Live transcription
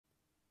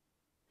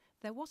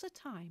There was a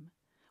time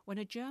when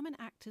a German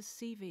actor's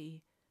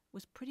CV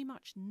was pretty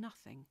much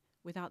nothing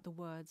without the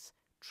words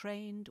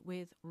 "trained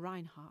with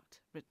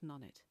Reinhardt" written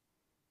on it.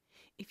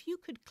 If you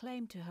could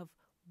claim to have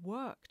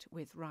worked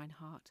with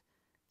Reinhardt,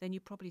 then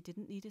you probably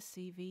didn't need a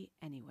CV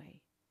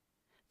anyway.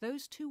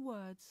 Those two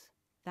words,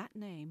 that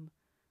name,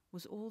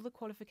 was all the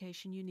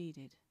qualification you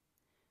needed.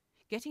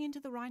 Getting into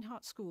the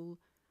Reinhardt School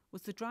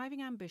was the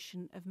driving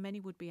ambition of many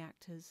would-be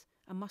actors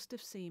and must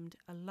have seemed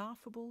a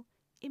laughable,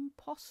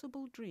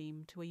 impossible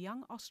dream to a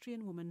young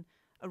Austrian woman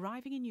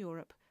arriving in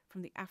Europe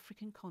from the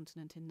African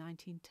continent in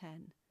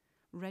 1910,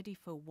 ready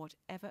for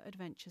whatever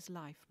adventures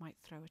life might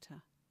throw at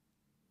her.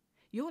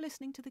 You're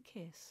listening to The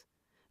Kiss,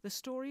 the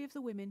story of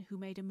the women who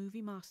made a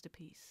movie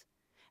masterpiece,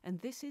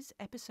 and this is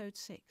episode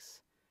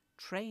 6,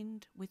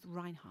 Trained with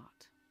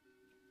Reinhardt.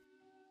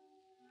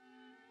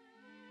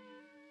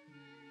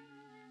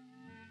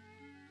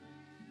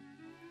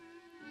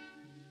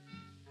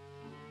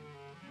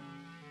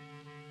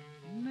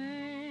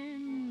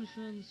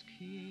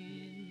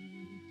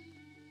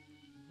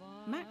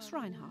 Max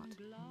Reinhardt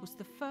was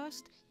the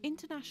first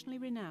internationally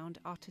renowned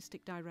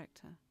artistic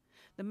director,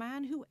 the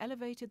man who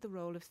elevated the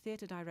role of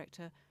theatre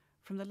director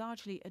from the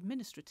largely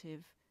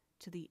administrative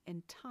to the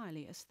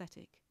entirely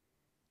aesthetic.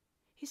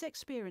 His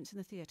experience in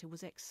the theatre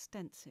was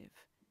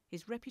extensive,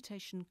 his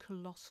reputation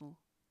colossal.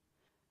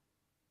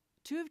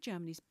 Two of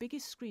Germany's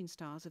biggest screen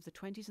stars of the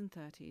 20s and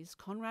 30s,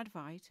 Conrad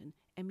Veidt and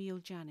Emil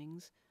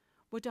Jannings,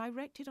 were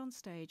directed on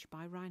stage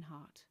by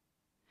Reinhardt.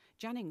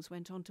 Jannings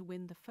went on to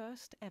win the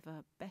first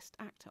ever Best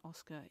Actor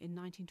Oscar in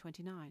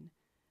 1929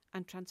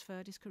 and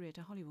transferred his career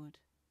to Hollywood.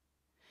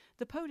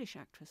 The Polish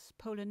actress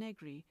Pola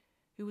Negri,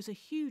 who was a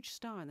huge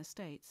star in the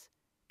States,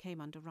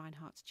 came under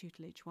Reinhardt's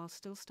tutelage while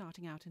still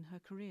starting out in her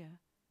career.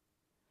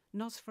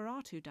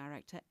 Nosferatu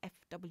director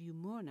F.W.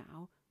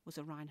 Murnau was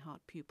a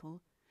Reinhardt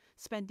pupil,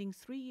 spending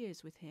 3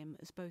 years with him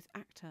as both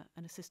actor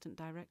and assistant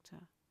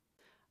director.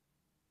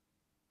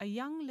 A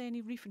young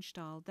Leni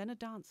Riefenstahl, then a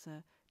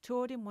dancer,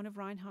 toured in one of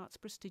Reinhardt's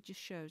prestigious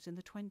shows in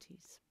the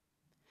 20s.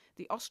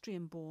 The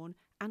Austrian-born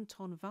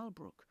Anton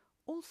Walbruck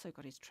also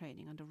got his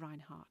training under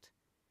Reinhardt.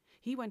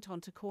 He went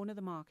on to corner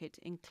the market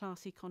in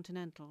classy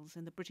continentals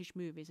in the British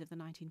movies of the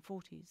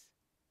 1940s.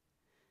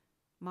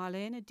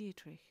 Marlene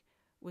Dietrich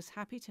was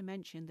happy to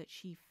mention that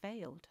she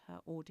failed her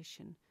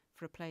audition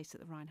for a place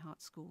at the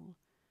Reinhardt School,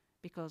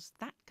 because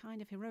that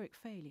kind of heroic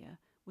failure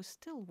was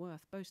still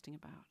worth boasting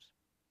about.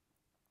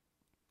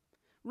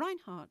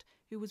 Reinhardt,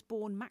 who was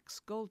born Max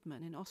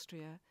Goldmann in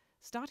Austria,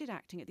 started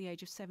acting at the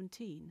age of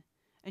 17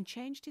 and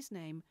changed his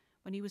name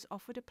when he was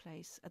offered a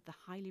place at the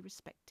highly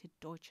respected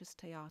Deutsches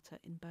Theater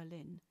in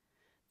Berlin,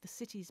 the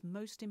city's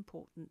most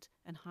important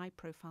and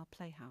high-profile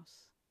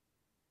playhouse.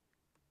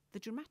 The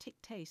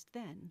dramatic taste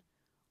then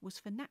was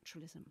for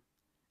naturalism,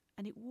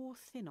 and it wore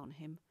thin on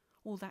him,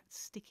 all that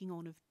sticking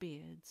on of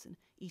beards and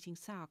eating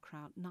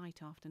sauerkraut night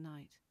after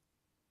night.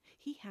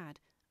 He had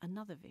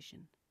another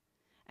vision,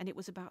 and it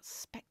was about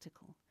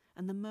spectacle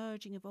and the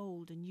merging of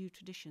old and new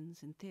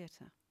traditions in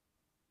theatre.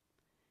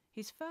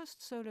 His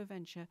first solo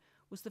venture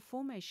was the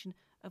formation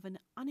of an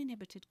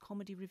uninhibited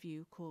comedy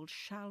revue called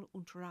Schall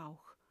und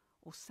Rauch,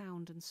 or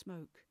Sound and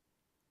Smoke,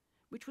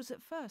 which was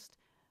at first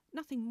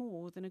nothing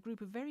more than a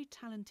group of very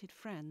talented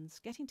friends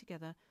getting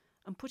together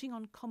and putting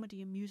on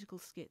comedy and musical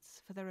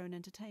skits for their own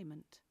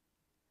entertainment.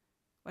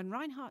 When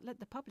Reinhardt let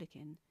the public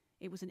in,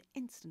 it was an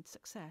instant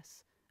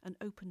success and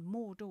opened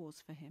more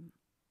doors for him.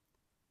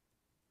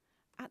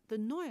 At the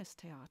Neues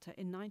Theater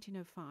in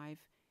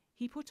 1905,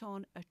 he put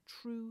on a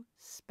true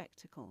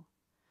spectacle,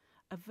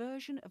 a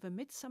version of A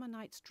Midsummer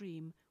Night's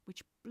Dream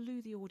which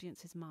blew the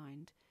audience's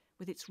mind,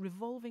 with its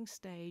revolving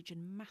stage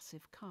and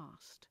massive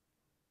cast.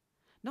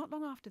 Not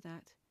long after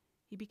that,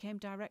 he became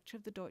director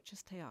of the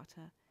Deutsches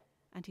Theater,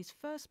 and his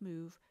first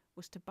move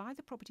was to buy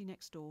the property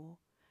next door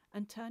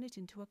and turn it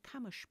into a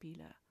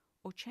Kammerspiele,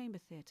 or chamber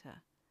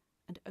theatre,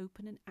 and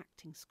open an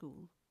acting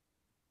school.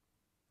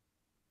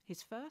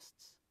 His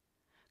firsts?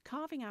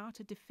 Carving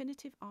out a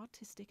definitive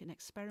artistic and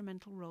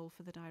experimental role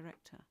for the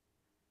director,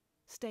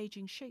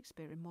 staging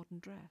Shakespeare in modern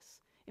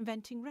dress,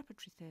 inventing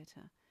repertory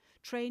theatre,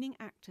 training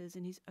actors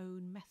in his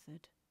own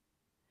method.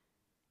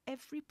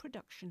 Every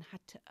production had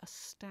to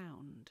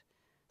astound,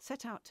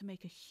 set out to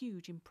make a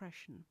huge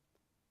impression.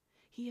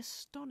 He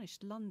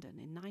astonished London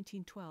in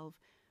 1912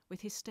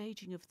 with his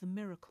staging of The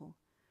Miracle,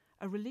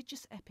 a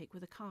religious epic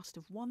with a cast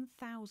of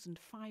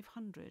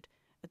 1,500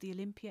 at the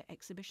Olympia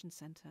Exhibition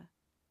Centre.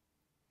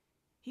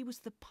 He was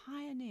the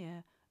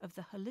pioneer of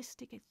the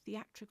holistic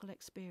theatrical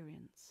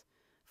experience.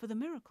 For The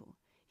Miracle,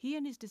 he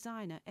and his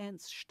designer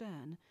Ernst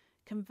Stern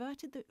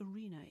converted the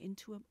arena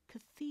into a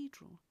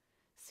cathedral,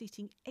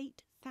 seating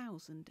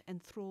 8,000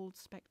 enthralled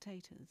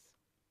spectators.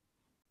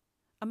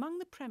 Among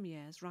the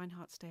premieres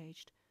Reinhardt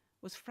staged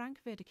was Frank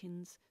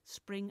Wedekind's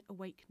Spring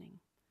Awakening,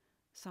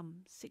 some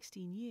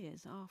 16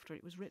 years after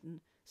it was written,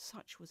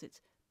 such was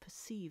its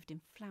perceived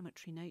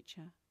inflammatory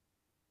nature.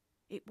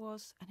 It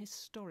was an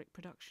historic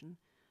production,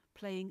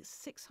 playing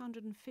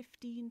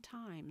 615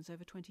 times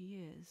over 20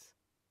 years.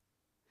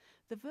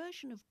 The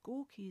version of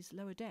Gorky's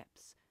Lower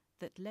Depths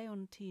that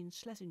Leontine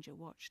Schlesinger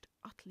watched,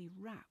 utterly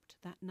rapt,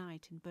 that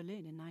night in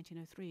Berlin in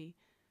 1903,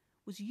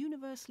 was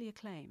universally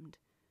acclaimed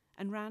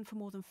and ran for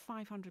more than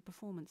 500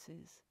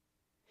 performances.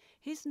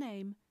 His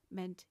name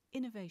meant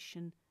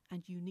innovation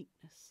and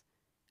uniqueness,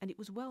 and it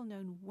was well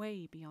known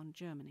way beyond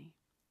Germany.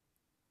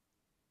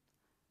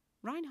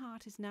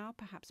 Reinhardt is now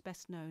perhaps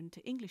best known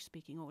to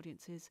English-speaking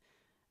audiences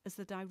as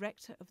the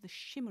director of the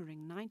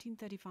shimmering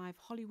 1935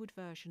 Hollywood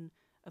version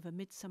of A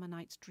Midsummer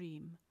Night's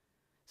Dream,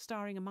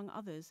 starring among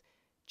others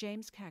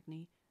James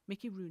Cagney,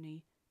 Mickey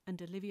Rooney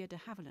and Olivia de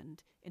Havilland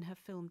in her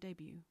film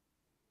debut.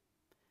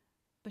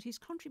 But his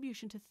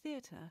contribution to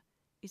theatre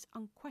is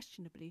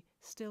unquestionably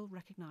still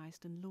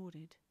recognised and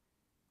lauded.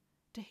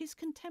 To his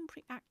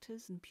contemporary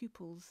actors and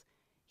pupils,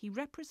 he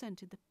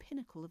represented the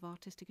pinnacle of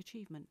artistic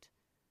achievement,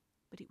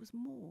 but it was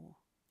more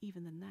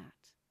even than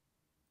that.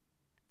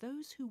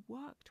 Those who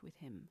worked with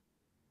him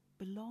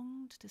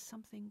belonged to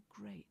something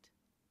great.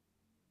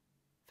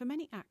 For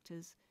many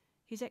actors,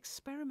 his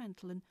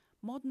experimental and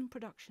modern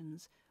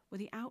productions were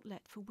the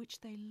outlet for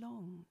which they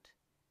longed.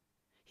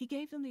 He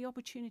gave them the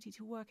opportunity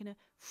to work in a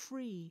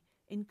free,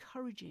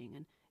 encouraging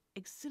and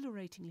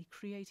exhilaratingly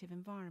creative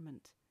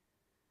environment,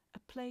 a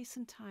place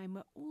and time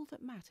where all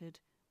that mattered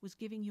was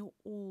giving your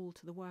all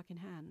to the work in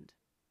hand.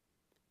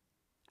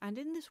 And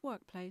in this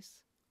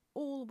workplace,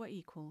 all were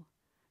equal,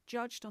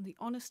 judged on the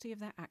honesty of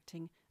their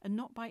acting and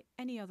not by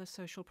any other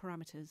social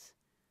parameters.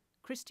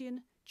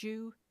 Christian,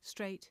 Jew,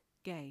 straight,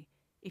 gay.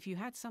 If you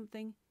had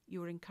something,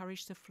 you were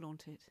encouraged to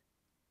flaunt it.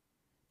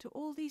 To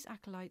all these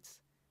acolytes,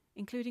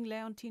 including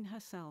Leontine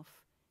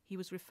herself, he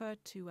was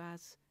referred to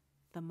as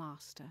the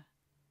Master.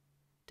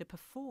 To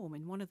perform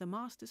in one of the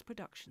Master's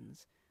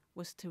productions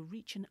was to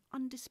reach an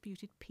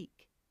undisputed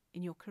peak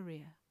in your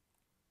career.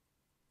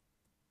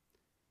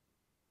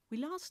 We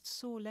last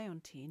saw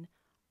Leontine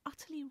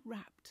utterly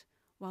rapt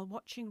while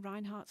watching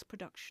Reinhardt's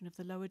production of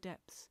The Lower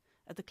Depths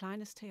at the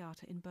Kleines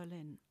Theater in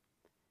Berlin.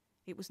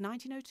 It was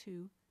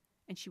 1902,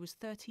 and she was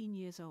 13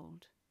 years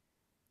old.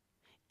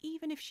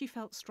 Even if she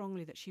felt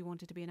strongly that she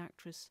wanted to be an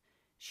actress,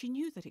 she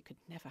knew that it could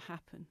never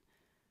happen.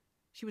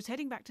 She was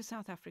heading back to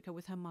South Africa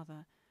with her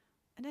mother,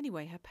 and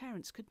anyway, her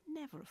parents could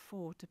never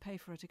afford to pay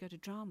for her to go to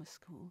drama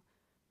school.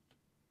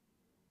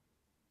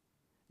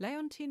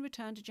 Leontine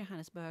returned to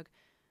Johannesburg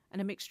and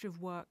a mixture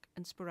of work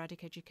and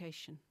sporadic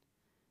education.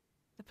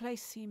 The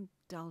place seemed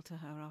dull to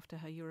her after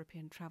her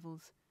European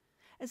travels.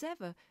 As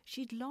ever,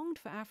 she'd longed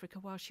for Africa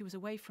while she was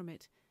away from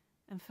it,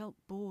 and felt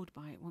bored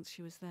by it once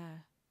she was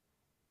there.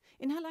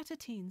 In her latter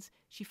teens,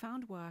 she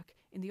found work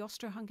in the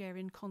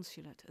Austro-Hungarian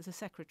consulate as a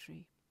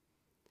secretary.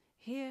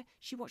 Here,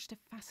 she watched a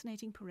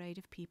fascinating parade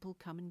of people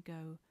come and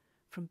go,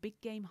 from big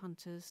game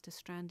hunters to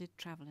stranded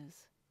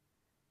travellers.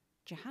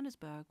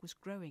 Johannesburg was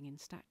growing in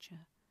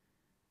stature.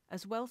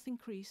 As wealth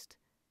increased,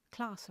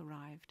 class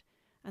arrived,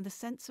 and the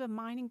sense of a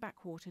mining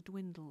backwater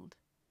dwindled.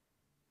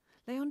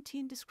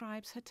 Leontine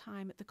describes her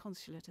time at the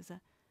consulate as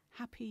a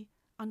happy,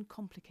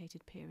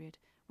 uncomplicated period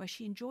where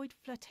she enjoyed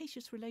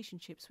flirtatious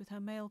relationships with her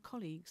male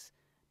colleagues,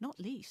 not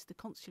least the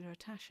consular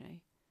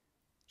attaché.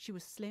 She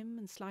was slim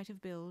and slight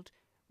of build,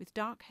 with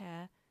dark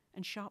hair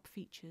and sharp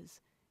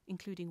features,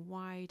 including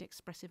wide,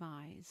 expressive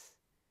eyes.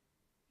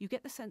 You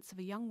get the sense of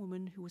a young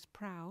woman who was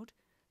proud,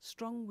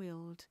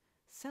 strong-willed,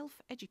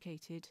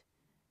 self-educated,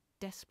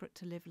 desperate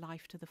to live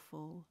life to the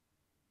full,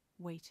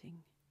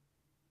 waiting,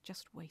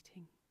 just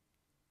waiting.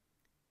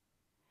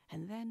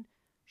 And then,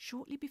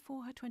 shortly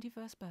before her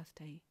 21st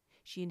birthday,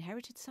 she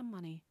inherited some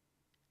money,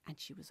 and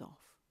she was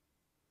off.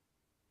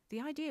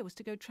 The idea was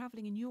to go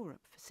travelling in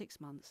Europe for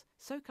 6 months,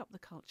 soak up the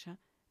culture,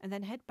 and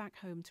then head back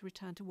home to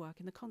return to work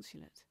in the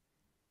consulate.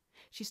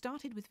 She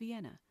started with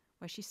Vienna,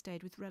 where she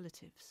stayed with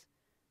relatives.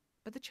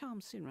 But the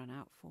charm soon ran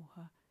out for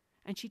her,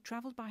 and she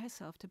travelled by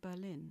herself to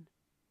Berlin.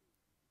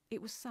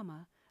 It was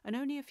summer, and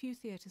only a few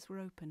theatres were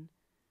open,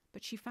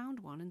 but she found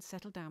one and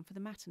settled down for the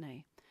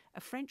matinee, a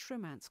French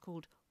romance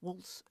called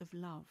Waltz of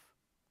Love.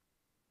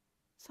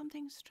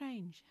 Something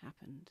strange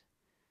happened.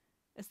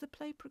 As the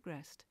play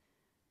progressed,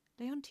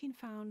 Leontine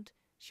found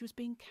she was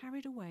being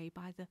carried away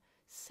by the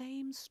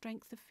same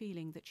strength of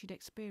feeling that she'd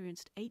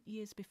experienced 8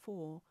 years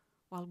before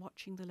while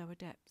watching The Lower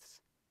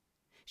Depths.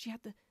 She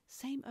had the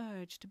same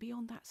urge to be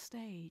on that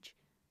stage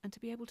and to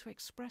be able to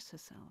express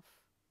herself.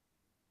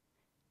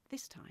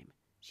 This time,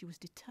 she was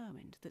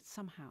determined that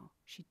somehow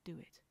she'd do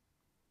it.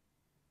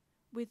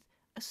 With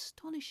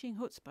astonishing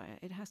chutzpah,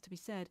 it has to be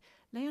said,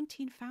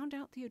 Leontine found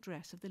out the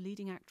address of the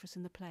leading actress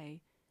in the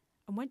play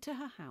and went to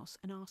her house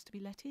and asked to be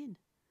let in.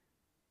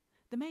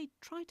 The maid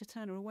tried to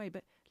turn her away,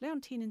 but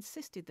Leontine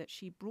insisted that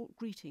she brought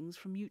greetings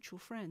from mutual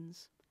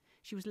friends.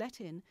 She was let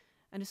in,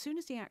 and as soon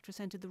as the actress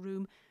entered the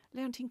room,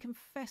 Leontine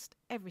confessed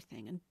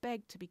everything and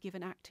begged to be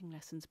given acting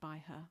lessons by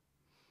her.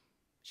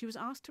 She was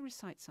asked to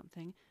recite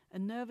something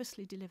and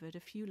nervously delivered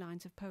a few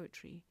lines of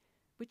poetry,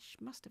 which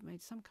must have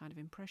made some kind of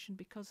impression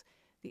because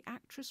the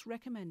actress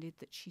recommended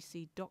that she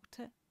see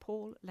Dr.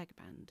 Paul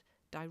Legband,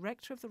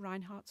 director of the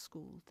Reinhardt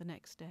School, the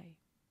next day.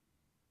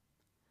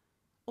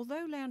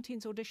 Although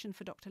Leontine's audition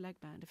for Dr.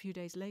 Legband a few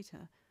days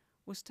later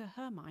was to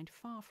her mind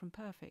far from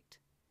perfect,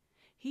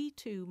 He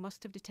too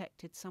must have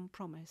detected some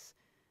promise,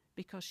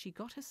 because she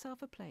got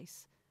herself a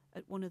place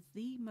at one of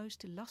the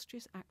most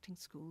illustrious acting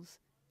schools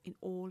in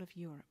all of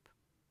Europe.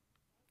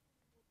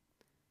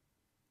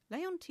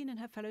 Leontine and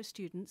her fellow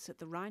students at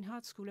the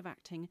Reinhardt School of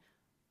Acting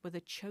were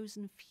the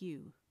chosen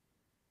few.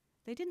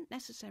 They didn't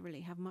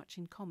necessarily have much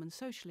in common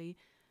socially,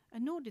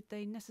 and nor did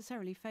they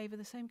necessarily favour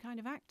the same kind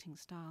of acting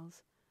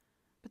styles,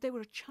 but they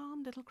were a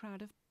charmed little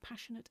crowd of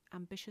passionate,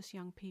 ambitious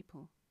young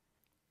people.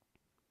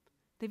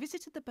 They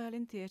visited the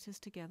Berlin theatres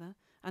together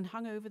and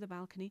hung over the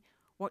balcony,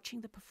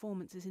 watching the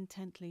performances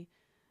intently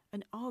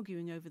and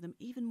arguing over them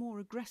even more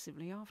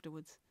aggressively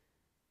afterwards.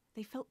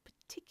 They felt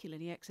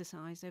particularly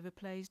exercised over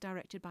plays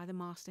directed by the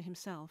master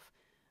himself,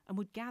 and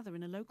would gather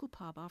in a local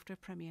pub after a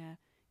premiere,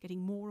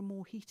 getting more and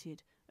more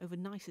heated over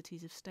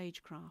niceties of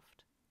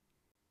stagecraft.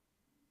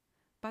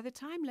 By the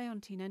time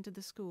Leontine entered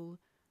the school,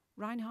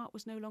 Reinhardt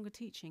was no longer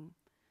teaching,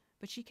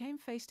 but she came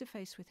face to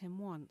face with him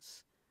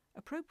once,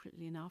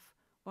 appropriately enough,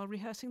 while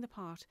rehearsing the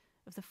part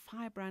of the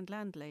firebrand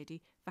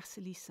landlady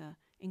Vasilisa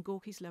in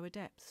Gorky's Lower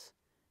Depths,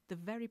 the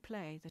very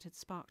play that had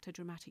sparked her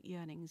dramatic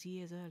yearnings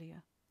years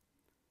earlier.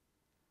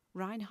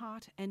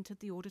 Reinhardt entered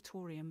the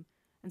auditorium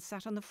and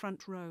sat on the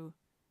front row,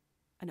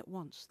 and at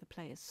once the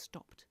players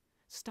stopped,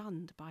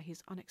 stunned by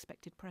his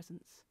unexpected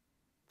presence.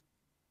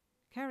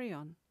 "Carry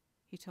on,"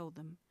 he told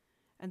them,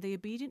 and they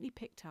obediently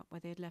picked up where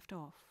they had left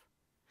off.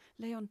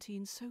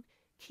 Leontine, so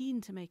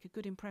keen to make a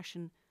good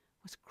impression,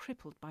 was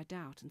crippled by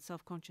doubt and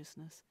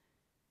self-consciousness.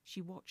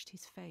 She watched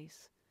his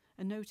face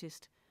and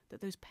noticed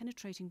that those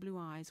penetrating blue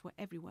eyes were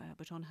everywhere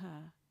but on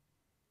her.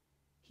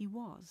 He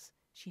was,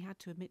 she had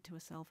to admit to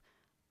herself,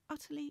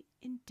 utterly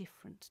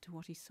indifferent to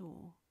what he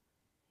saw.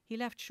 He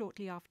left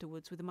shortly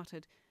afterwards with a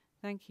muttered,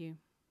 "Thank you."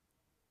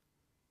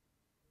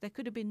 There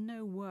could have been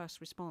no worse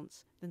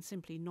response than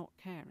simply not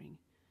caring.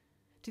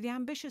 To the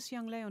ambitious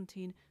young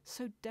Leontine,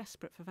 so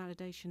desperate for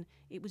validation,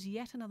 it was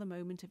yet another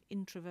moment of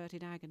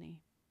introverted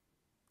agony.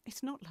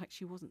 It's not like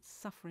she wasn't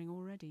suffering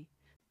already.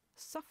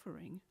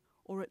 Suffering,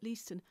 or at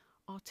least an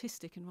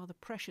artistic and rather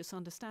precious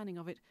understanding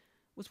of it,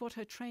 was what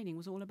her training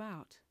was all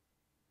about.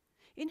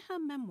 In her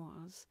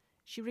memoirs,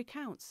 she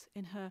recounts,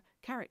 in her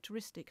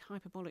characteristic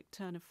hyperbolic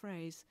turn of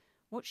phrase,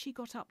 what she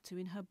got up to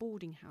in her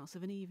boarding house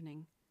of an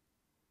evening.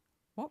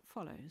 What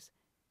follows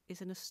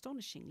is an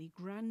astonishingly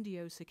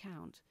grandiose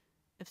account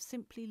of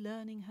simply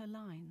learning her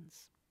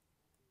lines.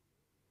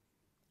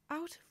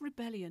 Out of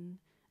rebellion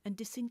and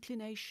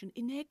disinclination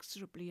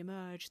inexorably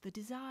emerged the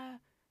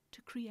desire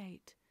to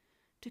create,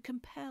 to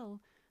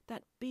compel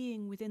that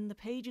being within the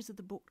pages of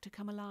the book to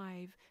come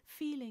alive.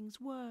 Feelings,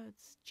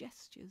 words,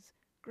 gestures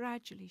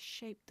gradually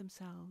shaped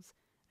themselves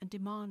and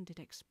demanded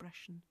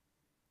expression.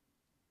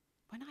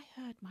 When I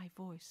heard my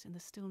voice in the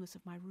stillness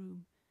of my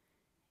room,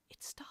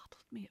 it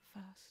startled me at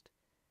first,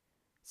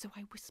 so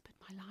I whispered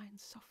my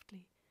lines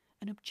softly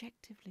and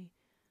objectively,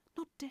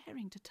 not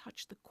daring to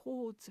touch the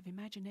chords of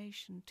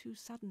imagination too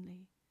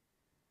suddenly.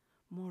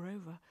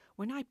 Moreover,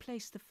 when I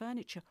placed the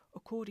furniture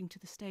according to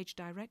the stage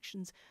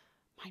directions,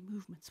 my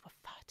movements were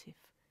furtive,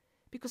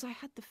 because I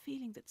had the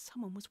feeling that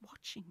someone was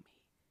watching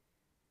me.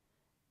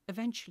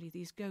 Eventually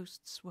these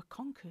ghosts were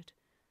conquered.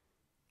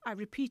 I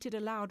repeated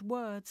aloud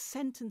words,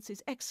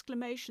 sentences,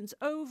 exclamations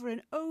over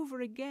and over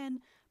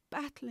again,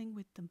 battling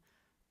with them,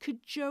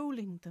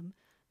 cajoling them,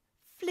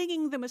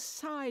 flinging them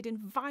aside in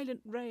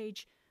violent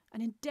rage,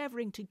 and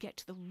endeavouring to get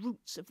to the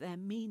roots of their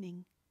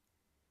meaning.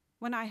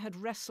 When I had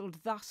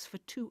wrestled thus for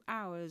 2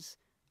 hours,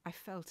 I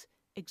felt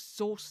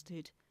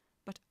exhausted,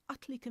 but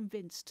utterly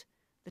convinced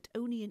that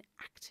only in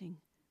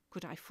acting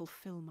could I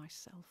fulfil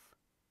myself.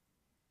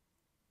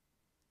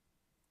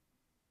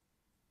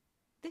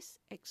 This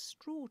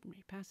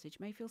extraordinary passage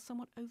may feel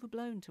somewhat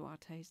overblown to our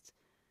tastes,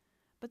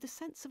 but the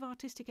sense of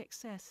artistic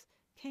excess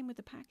came with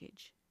the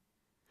package.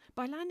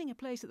 By landing a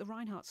place at the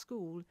Reinhardt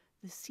School,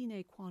 the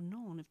sine qua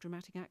non of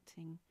dramatic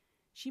acting,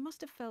 she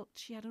must have felt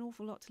she had an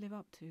awful lot to live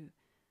up to,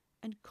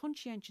 and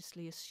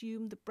conscientiously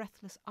assumed the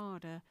breathless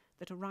ardour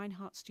that a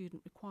Reinhardt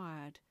student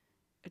required,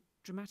 a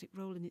dramatic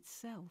role in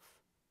itself.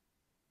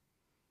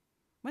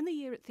 When the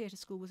year at theatre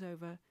school was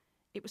over,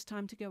 it was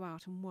time to go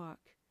out and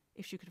work,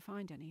 if she could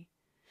find any,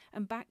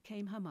 and back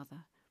came her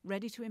mother,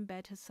 ready to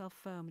embed herself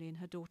firmly in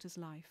her daughter's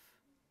life.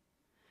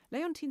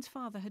 Leontine's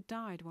father had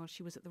died while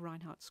she was at the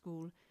Reinhardt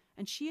School,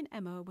 and she and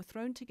Emma were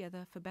thrown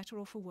together for better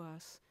or for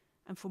worse,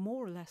 and for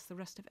more or less the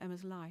rest of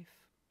Emma's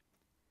life.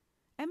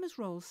 Emma's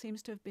role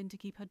seems to have been to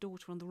keep her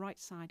daughter on the right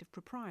side of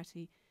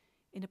propriety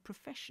in a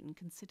profession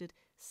considered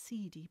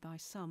seedy by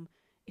some,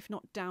 if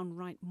not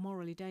downright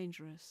morally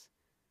dangerous.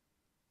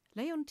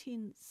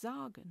 Leontine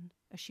Sagan,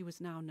 as she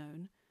was now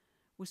known,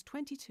 was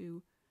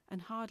 22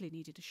 and hardly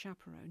needed a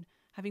chaperone,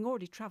 having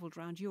already travelled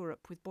round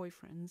Europe with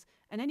boyfriends,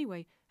 and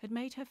anyway had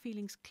made her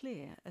feelings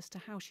clear as to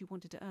how she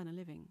wanted to earn a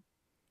living.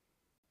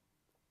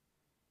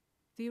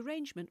 The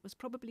arrangement was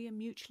probably a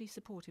mutually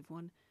supportive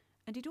one,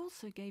 and it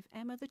also gave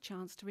Emma the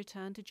chance to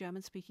return to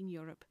German-speaking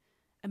Europe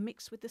and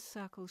mix with the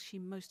circles she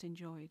most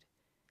enjoyed.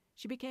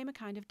 She became a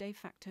kind of de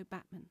facto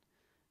Batman,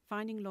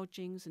 finding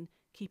lodgings and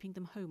keeping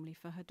them homely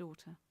for her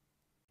daughter.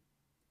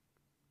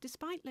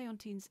 Despite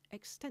Leontine's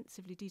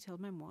extensively detailed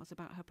memoirs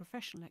about her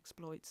professional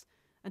exploits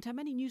and her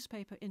many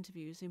newspaper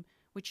interviews in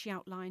which she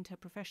outlined her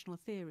professional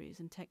theories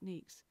and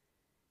techniques,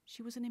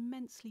 she was an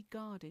immensely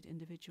guarded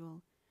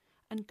individual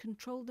and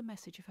controlled the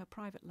message of her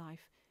private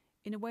life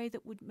in a way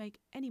that would make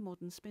any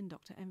modern spin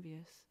doctor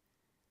envious.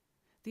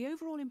 The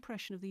overall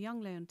impression of the young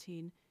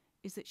Leontine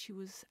is that she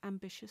was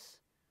ambitious,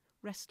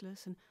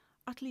 restless, and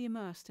utterly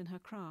immersed in her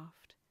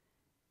craft.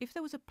 If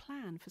there was a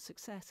plan for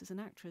success as an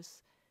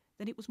actress,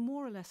 then it was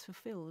more or less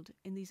fulfilled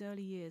in these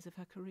early years of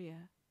her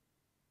career.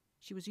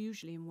 She was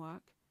usually in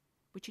work,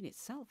 which in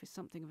itself is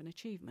something of an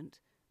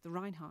achievement, the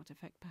Reinhardt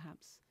effect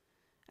perhaps,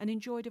 and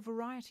enjoyed a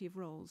variety of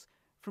roles,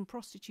 from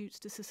prostitutes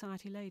to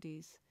society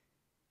ladies.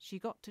 She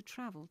got to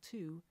travel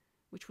too,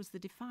 which was the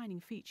defining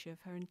feature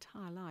of her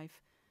entire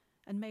life,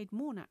 and made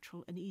more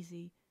natural and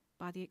easy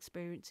by the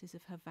experiences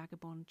of her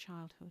vagabond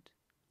childhood.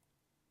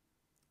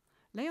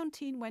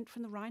 Leontine went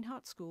from the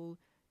Reinhardt School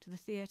to the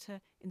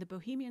theatre in the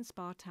Bohemian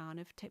spa town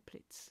of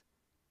Teplitz,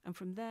 and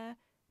from there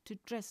to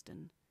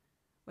Dresden,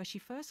 where she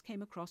first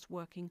came across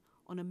working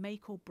on a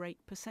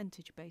make-or-break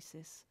percentage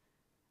basis,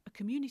 a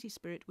community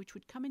spirit which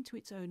would come into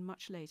its own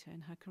much later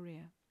in her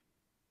career.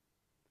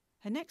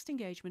 Her next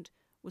engagement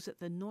was at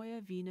the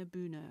Neue Wiener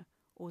Bühne,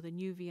 or the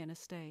New Vienna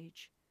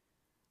stage,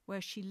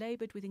 where she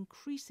laboured with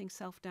increasing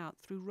self-doubt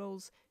through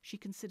roles she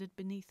considered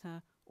beneath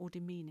her or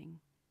demeaning.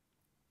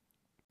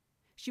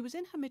 She was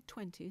in her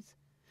mid-20s,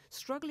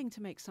 struggling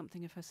to make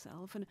something of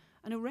herself, and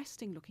an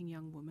arresting-looking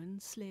young woman,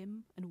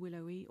 slim and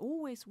willowy,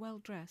 always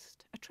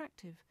well-dressed,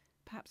 attractive,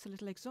 perhaps a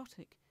little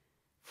exotic,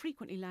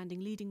 frequently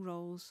landing leading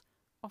roles,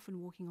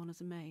 often walking on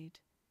as a maid.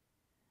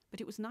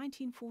 But it was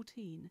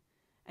 1914,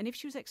 and if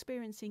she was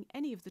experiencing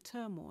any of the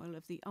turmoil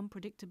of the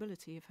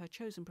unpredictability of her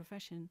chosen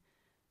profession,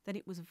 then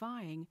it was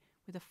vying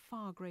with a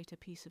far greater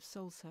piece of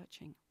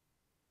soul-searching.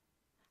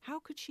 How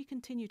could she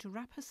continue to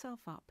wrap herself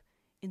up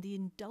in the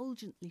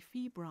indulgently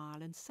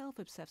febrile and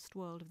self-obsessed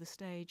world of the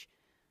stage,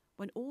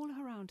 when all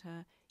around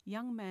her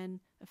young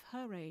men of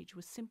her age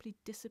were simply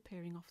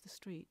disappearing off the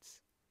streets?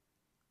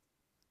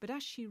 But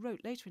as she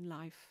wrote later in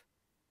life,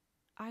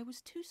 I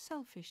was too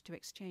selfish to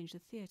exchange the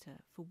theatre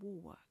for war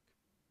work.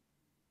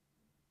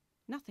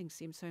 Nothing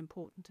seemed so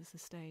important as the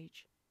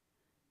stage.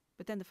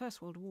 But then the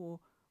First World War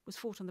was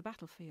fought on the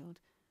battlefield,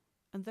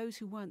 and those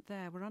who weren't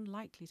there were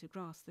unlikely to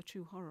grasp the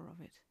true horror of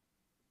it.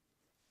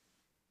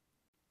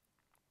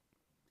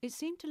 It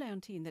seemed to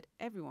Leontine that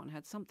everyone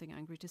had something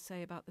angry to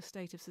say about the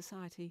state of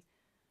society,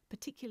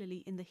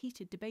 particularly in the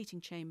heated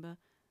debating chamber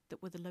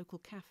that were the local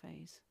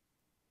cafes.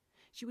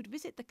 She would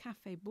visit the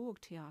Café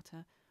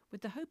Burgtheater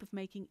with the hope of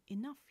making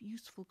enough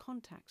useful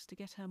contacts to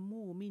get her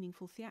more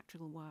meaningful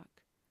theatrical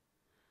work.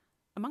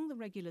 Among the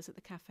regulars at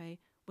the café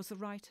was the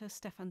writer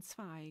Stefan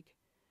Zweig,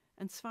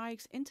 and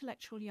Zweig's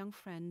intellectual young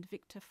friend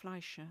Victor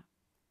Fleischer.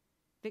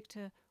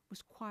 Victor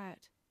was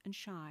quiet and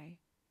shy,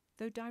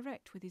 though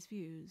direct with his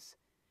views.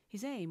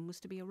 His aim was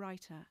to be a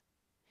writer.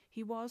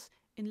 He was,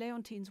 in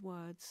Leontine's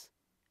words,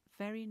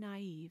 very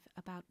naive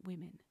about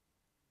women.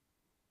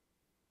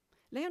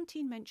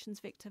 Leontine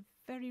mentions Victor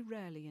very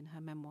rarely in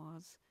her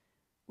memoirs,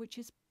 which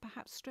is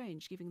perhaps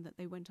strange given that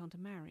they went on to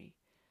marry.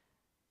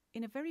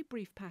 In a very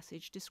brief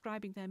passage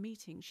describing their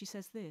meeting, she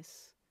says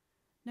this: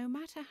 "No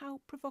matter how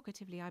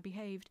provocatively I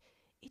behaved,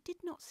 it did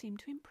not seem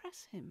to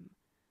impress him.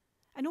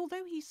 And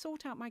although he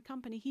sought out my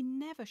company, he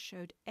never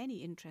showed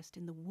any interest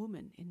in the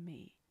woman in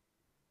me."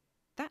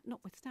 That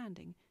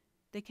notwithstanding,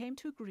 they came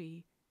to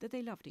agree that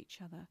they loved each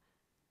other,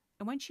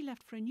 and when she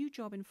left for a new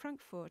job in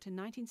Frankfurt in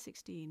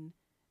 1916,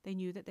 they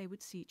knew that they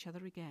would see each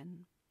other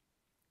again.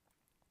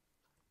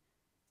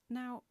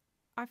 Now,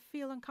 I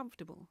feel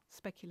uncomfortable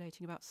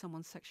speculating about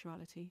someone's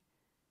sexuality.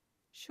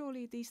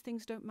 Surely these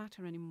things don't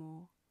matter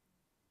anymore.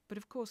 But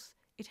of course,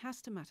 it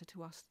has to matter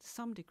to us to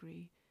some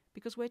degree,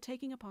 because we're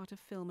taking apart a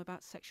film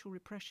about sexual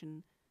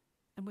repression,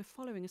 and we're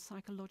following a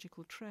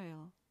psychological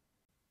trail.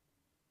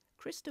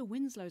 Christa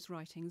Winslow's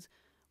writings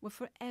were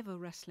forever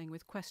wrestling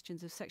with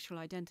questions of sexual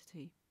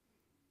identity.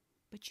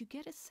 But you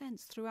get a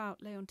sense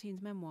throughout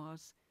Leontine's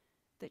memoirs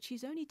that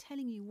she's only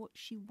telling you what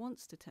she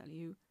wants to tell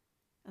you,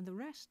 and the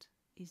rest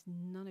is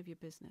none of your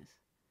business.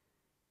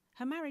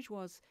 Her marriage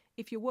was,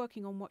 if you're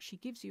working on what she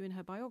gives you in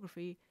her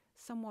biography,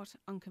 somewhat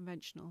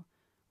unconventional,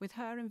 with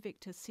her and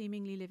Victor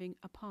seemingly living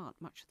apart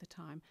much of the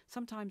time,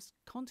 sometimes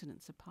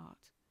continents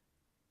apart.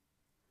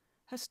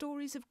 Her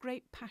stories of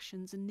great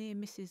passions and near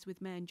misses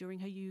with men during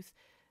her youth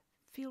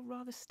feel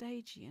rather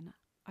stagey and,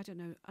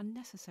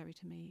 unnecessary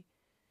to me.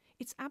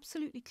 It's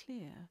absolutely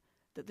clear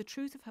that the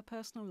truth of her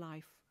personal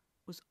life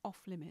was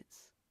off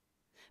limits.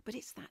 But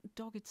it's that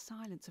dogged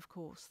silence, of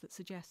course, that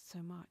suggests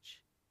so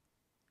much.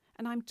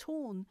 And I'm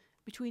torn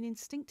between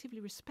instinctively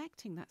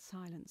respecting that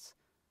silence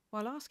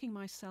while asking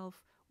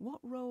myself what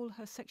role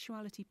her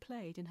sexuality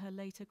played in her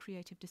later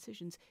creative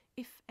decisions,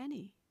 if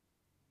any.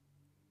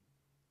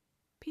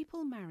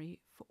 People marry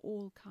for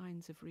all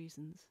kinds of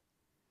reasons.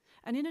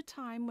 And in a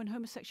time when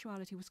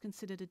homosexuality was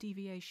considered a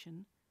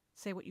deviation,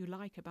 say what you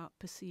like about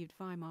perceived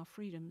Weimar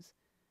freedoms,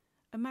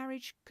 a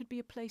marriage could be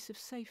a place of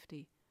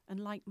safety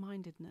and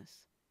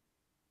like-mindedness.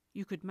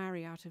 You could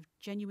marry out of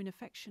genuine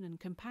affection and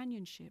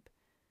companionship.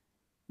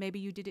 Maybe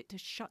you did it to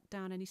shut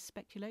down any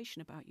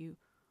speculation about you,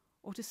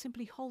 or to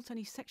simply halt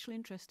any sexual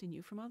interest in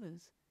you from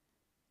others.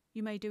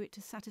 You may do it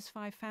to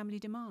satisfy family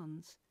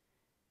demands.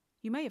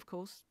 You may, of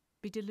course,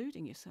 be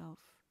deluding yourself.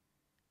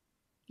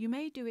 You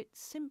may do it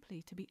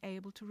simply to be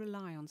able to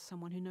rely on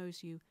someone who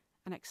knows you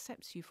and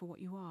accepts you for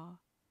what you are.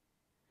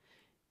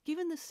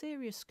 Given the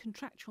serious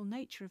contractual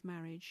nature of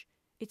marriage,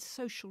 its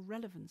social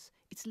relevance,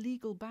 its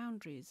legal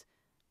boundaries,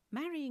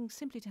 marrying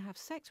simply to have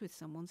sex with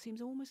someone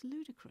seems almost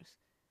ludicrous.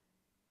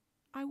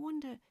 I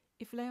wonder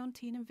if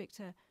Leontine and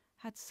Victor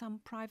had some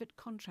private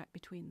contract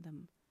between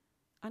them,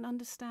 an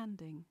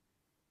understanding,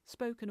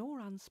 spoken or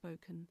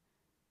unspoken,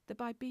 that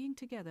by being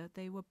together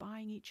they were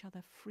buying each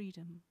other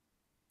freedom.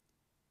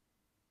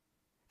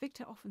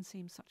 Victor often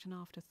seems such an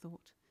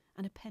afterthought,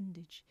 an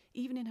appendage,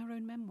 even in her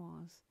own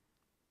memoirs.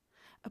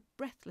 A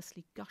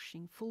breathlessly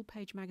gushing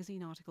full-page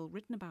magazine article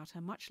written about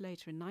her much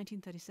later in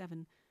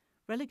 1937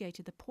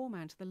 relegated the poor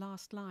man to the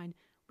last line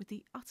with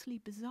the utterly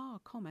bizarre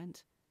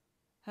comment,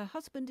 "Her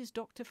husband is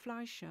Dr.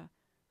 Fleischer,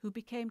 who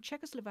became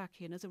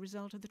Czechoslovakian as a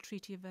result of the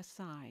Treaty of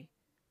Versailles."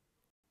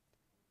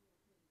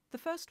 The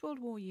First World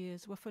War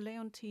years were for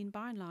Leontine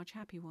by and large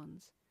happy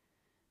ones.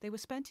 They were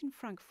spent in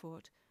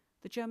Frankfurt,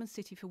 the German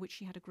city for which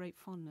she had a great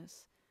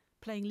fondness,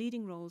 playing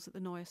leading roles at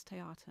the Neues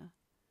Theater.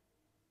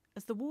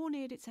 As the war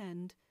neared its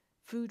end,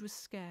 food was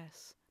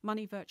scarce,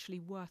 money virtually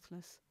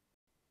worthless.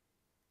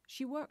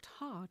 She worked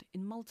hard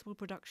in multiple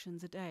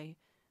productions a day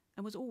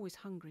and was always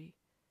hungry,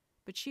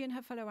 but she and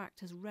her fellow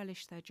actors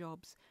relished their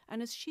jobs,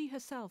 and as she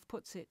herself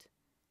puts it,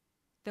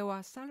 "Though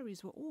our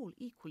salaries were all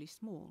equally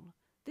small,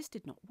 this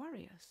did not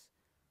worry us,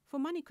 for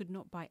money could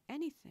not buy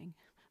anything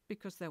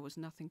because there was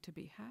nothing to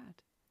be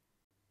had."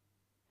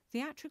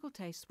 Theatrical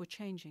tastes were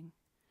changing.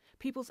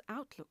 People's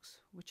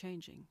outlooks were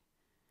changing.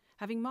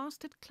 Having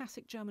mastered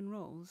classic German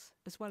roles,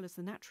 as well as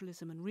the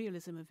naturalism and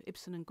realism of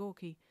Ibsen and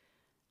Gorky,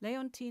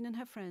 Leontine and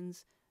her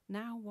friends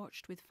now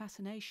watched with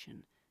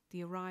fascination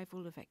the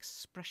arrival of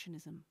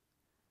Expressionism.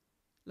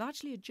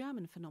 Largely a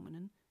German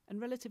phenomenon and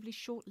relatively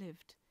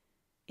short-lived,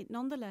 it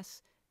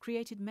nonetheless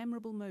created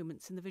memorable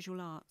moments in the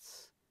visual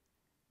arts.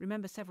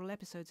 Remember several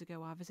episodes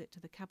ago our visit to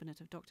the cabinet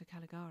of Dr.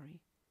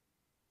 Caligari.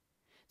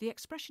 The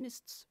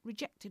Expressionists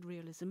rejected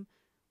realism,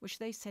 which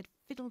they said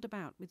fiddled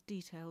about with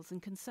details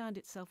and concerned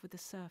itself with the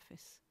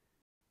surface.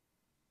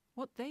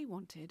 What they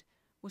wanted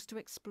was to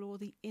explore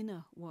the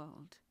inner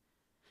world.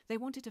 They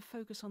wanted to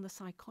focus on the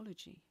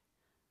psychology,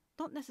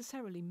 not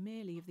necessarily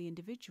merely of the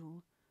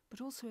individual,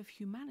 but also of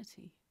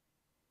humanity.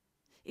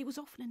 It was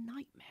often a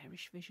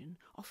nightmarish vision,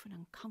 often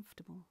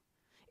uncomfortable.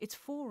 Its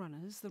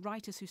forerunners, the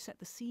writers who set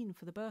the scene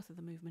for the birth of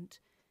the movement,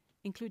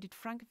 included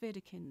Frank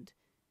Wedekind,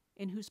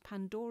 in whose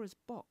Pandora's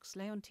Box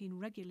Leontine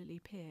regularly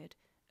appeared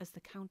as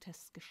the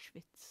Countess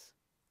Geschwitz.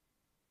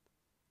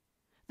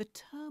 The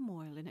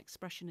turmoil in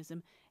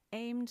Expressionism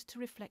aimed to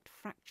reflect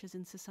fractures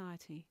in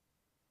society.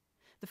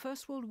 The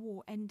First World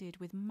War ended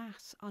with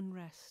mass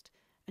unrest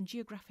and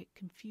geographic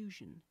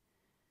confusion.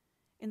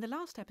 In the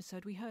last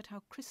episode we heard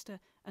how Christa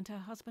and her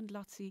husband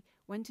Laci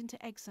went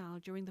into exile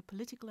during the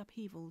political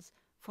upheavals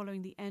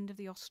following the end of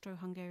the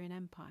Austro-Hungarian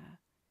Empire.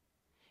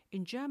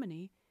 In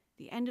Germany,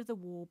 the end of the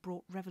war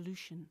brought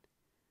revolution,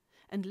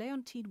 and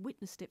Leontine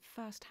witnessed it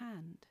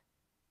firsthand.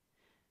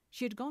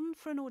 She had gone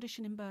for an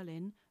audition in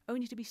Berlin,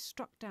 only to be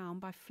struck down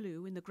by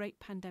flu in the great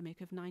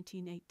pandemic of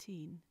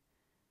 1918.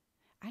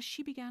 As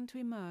she began to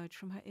emerge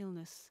from her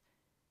illness,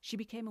 she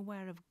became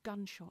aware of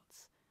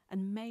gunshots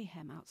and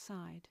mayhem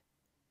outside.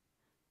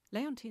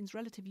 Leontine's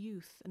relative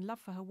youth and love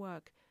for her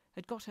work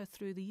had got her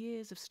through the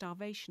years of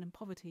starvation and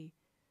poverty,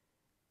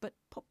 but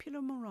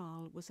popular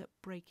morale was at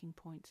breaking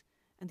point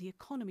and the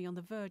economy on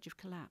the verge of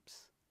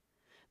collapse.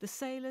 The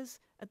sailors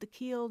at the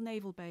Kiel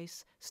naval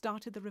base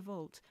started the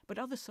revolt, but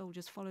other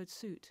soldiers followed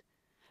suit.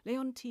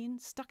 Leontine,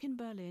 stuck in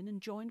Berlin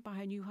and joined by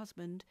her new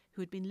husband,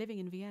 who had been living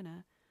in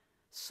Vienna,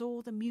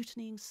 saw the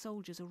mutinying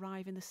soldiers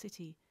arrive in the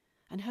city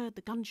and heard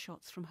the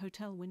gunshots from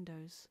hotel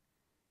windows.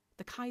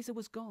 The Kaiser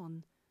was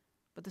gone,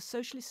 but the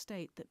socialist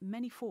state that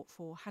many fought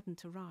for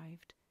hadn't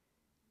arrived.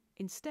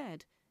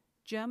 Instead,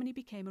 Germany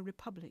became a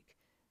republic,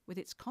 with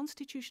its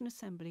Constitution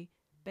Assembly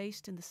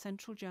based in the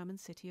central German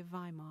city of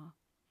Weimar.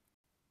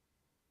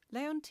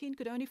 Leontine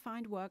could only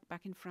find work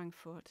back in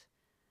Frankfurt,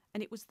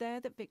 and it was there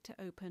that Victor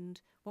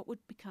opened what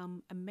would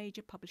become a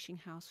major publishing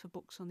house for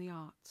books on the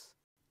arts.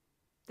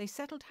 They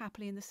settled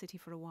happily in the city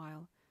for a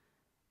while,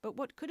 but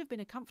what could have been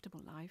a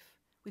comfortable life,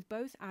 with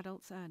both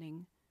adults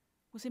earning,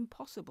 was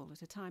impossible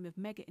at a time of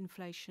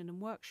mega-inflation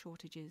and work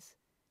shortages.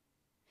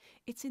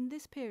 It's in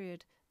this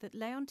period that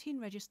Leontine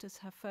registers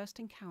her first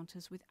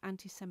encounters with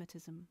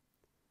anti-Semitism.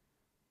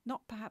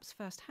 Not perhaps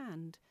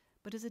first-hand,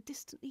 but as a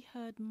distantly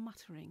heard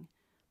muttering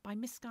by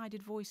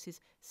misguided voices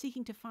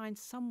seeking to find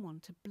someone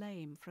to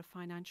blame for a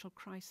financial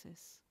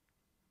crisis.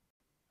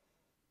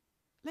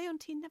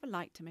 Leontine never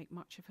liked to make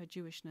much of her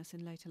Jewishness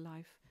in later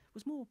life,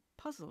 was more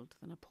puzzled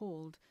than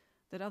appalled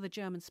that other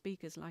German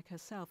speakers like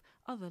herself,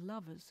 other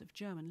lovers of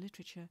German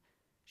literature,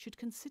 should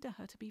consider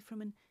her to be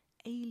from an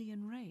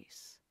alien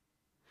race.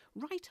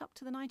 right up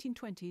to the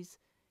 1920s,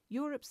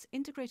 Europe's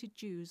integrated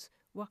Jews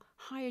were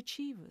high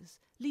achievers,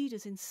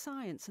 leaders in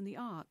science and the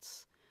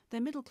arts,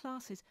 their middle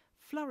classes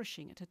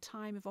flourishing at a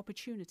time of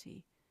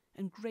opportunity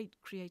and great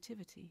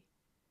creativity.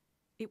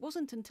 It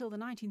wasn't until the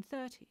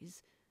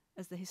 1930s,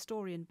 as the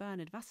historian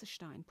Bernard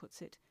Wasserstein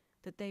puts it,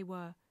 that they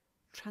were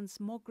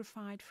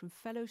transmogrified from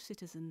fellow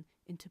citizen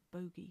into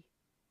bogey.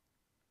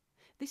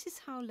 This is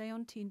how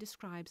Leontine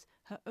describes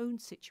her own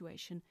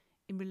situation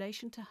in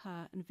relation to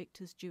her and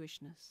Victor's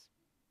Jewishness.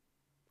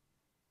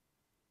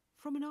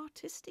 From an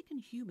artistic and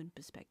human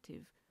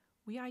perspective,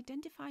 we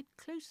identified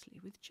closely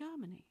with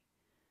Germany.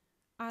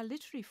 Our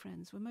literary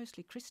friends were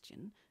mostly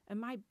Christian, and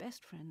my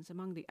best friends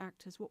among the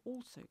actors were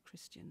also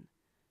Christian.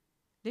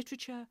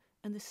 Literature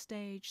and the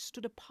stage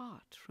stood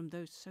apart from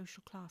those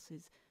social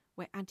classes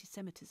where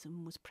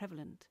anti-Semitism was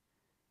prevalent.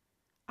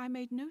 I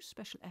made no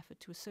special effort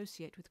to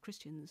associate with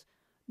Christians,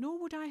 nor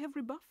would I have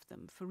rebuffed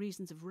them for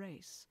reasons of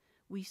race.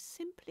 We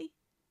simply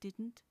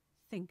didn't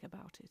think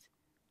about it.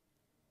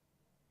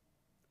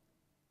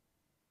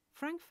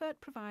 Frankfurt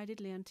provided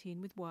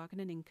Leontine with work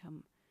and an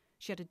income.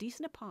 She had a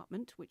decent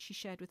apartment, which she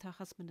shared with her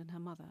husband and her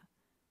mother.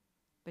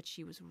 But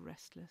she was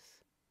restless.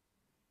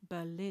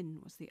 Berlin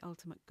was the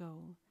ultimate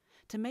goal.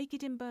 To make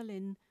it in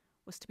Berlin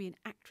was to be an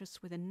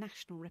actress with a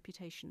national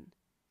reputation.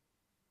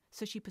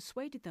 So she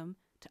persuaded them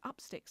to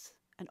up sticks,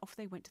 and off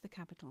they went to the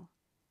capital.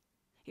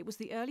 It was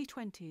the early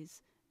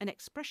 20s, and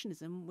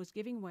Expressionism was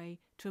giving way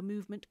to a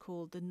movement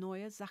called the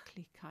Neue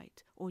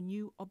Sachlichkeit, or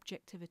New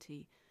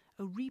Objectivity,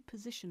 a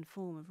repositioned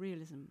form of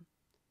realism.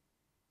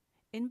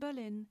 In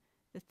Berlin,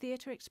 the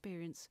theatre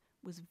experience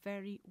was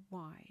very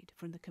wide,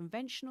 from the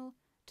conventional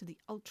to the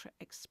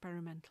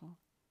ultra-experimental.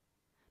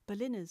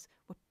 Berliners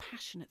were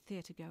passionate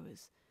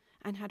theatre-goers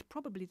and had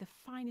probably the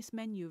finest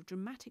menu of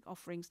dramatic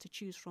offerings to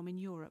choose from in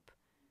Europe,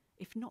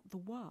 if not the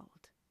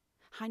world.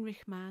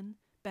 Heinrich Mann,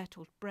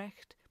 Bertolt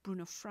Brecht,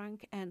 Bruno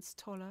Frank, Ernst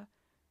Toller.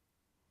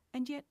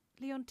 And yet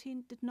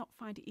Leontine did not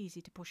find it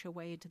easy to push her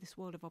way into this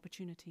world of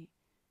opportunity.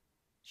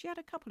 She had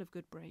a couple of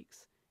good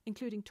breaks,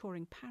 including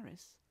touring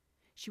Paris.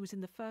 She was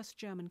in the first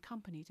German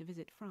company to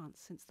visit France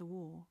since the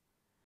war.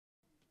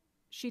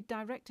 She'd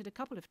directed a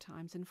couple of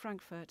times in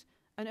Frankfurt,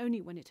 and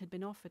only when it had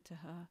been offered to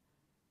her,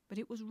 but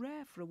it was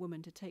rare for a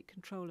woman to take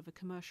control of a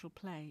commercial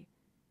play,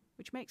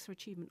 which makes her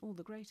achievement all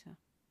the greater.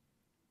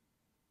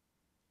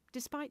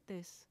 Despite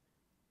this,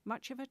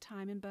 much of her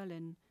time in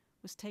Berlin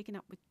was taken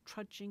up with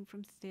trudging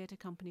from theatre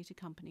company to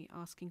company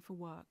asking for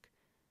work,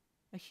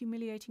 a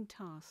humiliating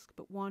task,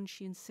 but one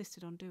she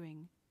insisted on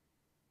doing.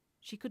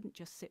 She couldn't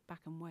just sit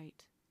back and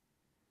wait.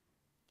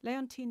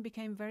 Leontine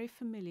became very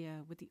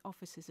familiar with the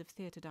offices of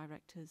theatre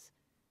directors,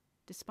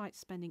 despite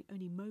spending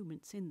only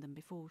moments in them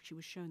before she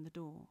was shown the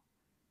door.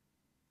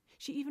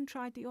 She even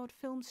tried the odd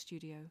film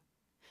studio,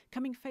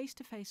 coming face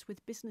to face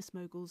with business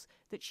moguls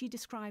that she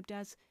described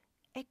as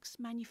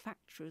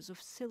ex-manufacturers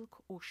of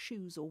silk or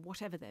shoes or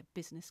whatever their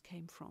business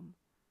came from.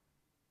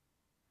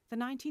 The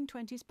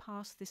 1920s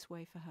passed this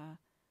way for her,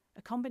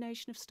 a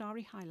combination of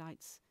starry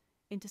highlights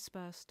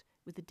interspersed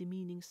with a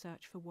demeaning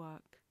search for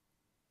work.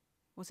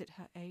 Was it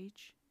her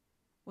age?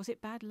 Was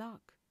it bad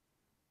luck?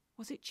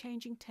 Was it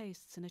changing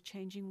tastes in a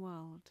changing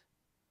world?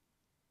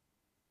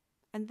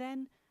 And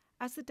then,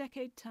 as the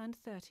decade turned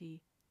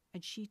 30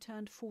 and she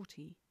turned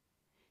 40,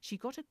 she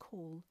got a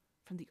call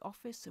from the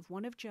office of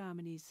one of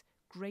Germany's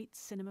great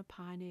cinema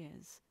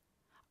pioneers,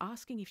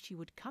 asking if she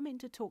would come in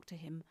to talk to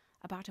him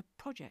about a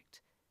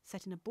project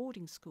set in a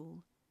boarding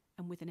school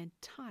and with an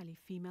entirely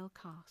female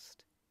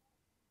cast.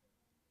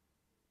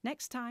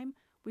 Next time,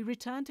 we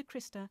return to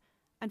Christa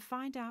and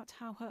find out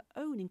how her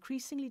own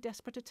increasingly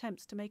desperate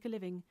attempts to make a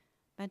living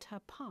meant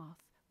her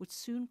path would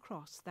soon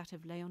cross that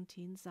of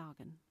Leontine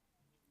Sagan.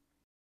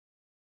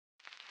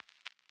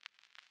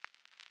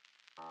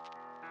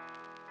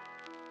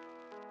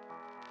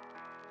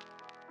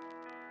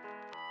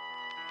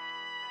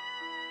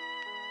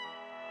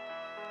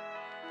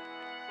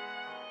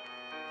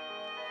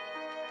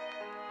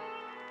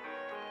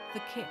 The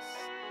Kiss,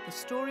 the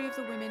story of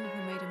the women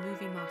who made a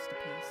movie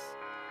masterpiece.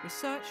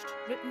 Researched,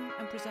 written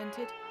and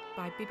presented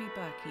by Bibi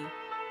Berkey.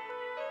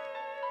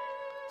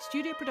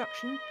 Studio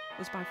production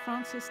was by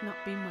Francis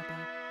Nutbeam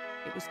Webber.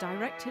 It was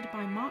directed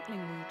by Mark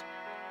Lingwood,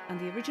 and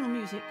the original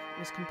music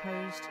was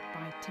composed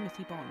by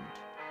Timothy Bond.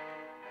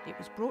 It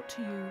was brought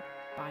to you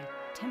by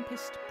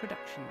Tempest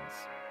Productions.